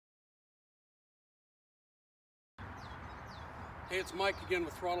Hey, it's Mike again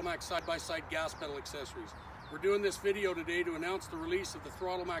with Throttle MAXX side-by-side gas pedal accessories. We're doing this video today to announce the release of the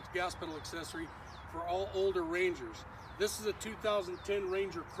Throttle MAXX gas pedal accessory for all older Rangers. This is a 2010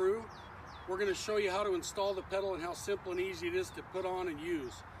 Ranger Crew. We're going to show you how to install the pedal and how simple and easy it is to put on and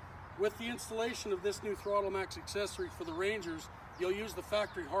use. With the installation of this new Throttle MAXX accessory for the Rangers, you'll use the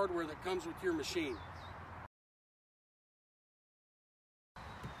factory hardware that comes with your machine.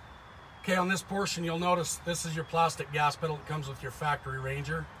 Okay, on this portion you'll notice this is your plastic gas pedal that comes with your factory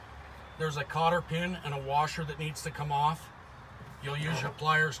Ranger. There's a cotter pin and a washer that needs to come off. You'll use your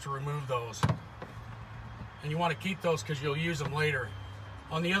pliers to remove those. And you want to keep those because you'll use them later.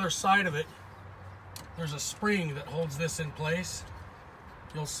 On the other side of it, there's a spring that holds this in place.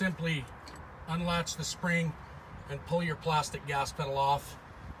 You'll simply unlatch the spring and pull your plastic gas pedal off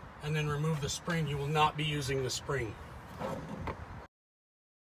and then remove the spring. You will not be using the spring.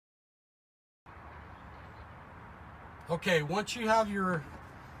 Okay, once you have your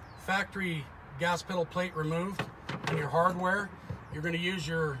factory gas pedal plate removed and your hardware, you're going to use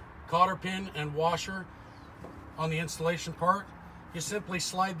your cotter pin and washer on the installation part. You simply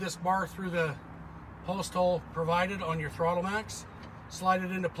slide this bar through the post hole provided on your Throttle MAXX, slide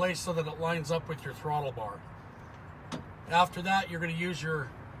it into place so that it lines up with your throttle bar. After that, you're going to use your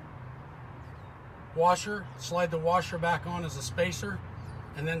washer, slide the washer back on as a spacer,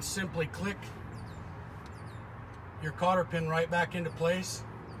 and then simply click your cotter pin right back into place,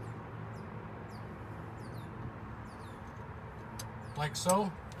 like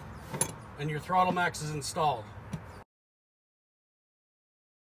so, and your Throttle MAXX is installed.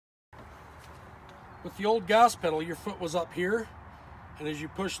 With the old gas pedal, your foot was up here, and as you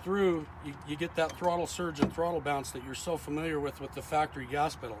push through, you get that throttle surge and throttle bounce that you're so familiar with the factory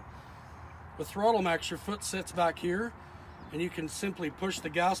gas pedal. With Throttle MAXX, your foot sits back here, and you can simply push the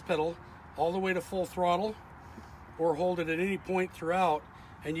gas pedal all the way to full throttle, or hold it at any point throughout,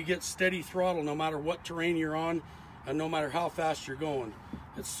 and you get steady throttle no matter what terrain you're on and no matter how fast you're going.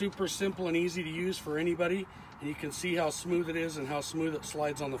 It's super simple and easy to use for anybody, and you can see how smooth it is and how smooth it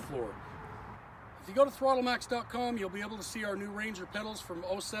slides on the floor. If you go to throttlemaaxx.com, you'll be able to see our new Ranger pedals from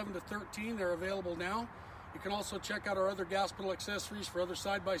 07 to 13. They're available now. You can also check out our other gas pedal accessories for other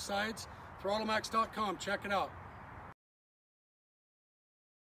side-by-sides. throttlemaaxx.com, check it out.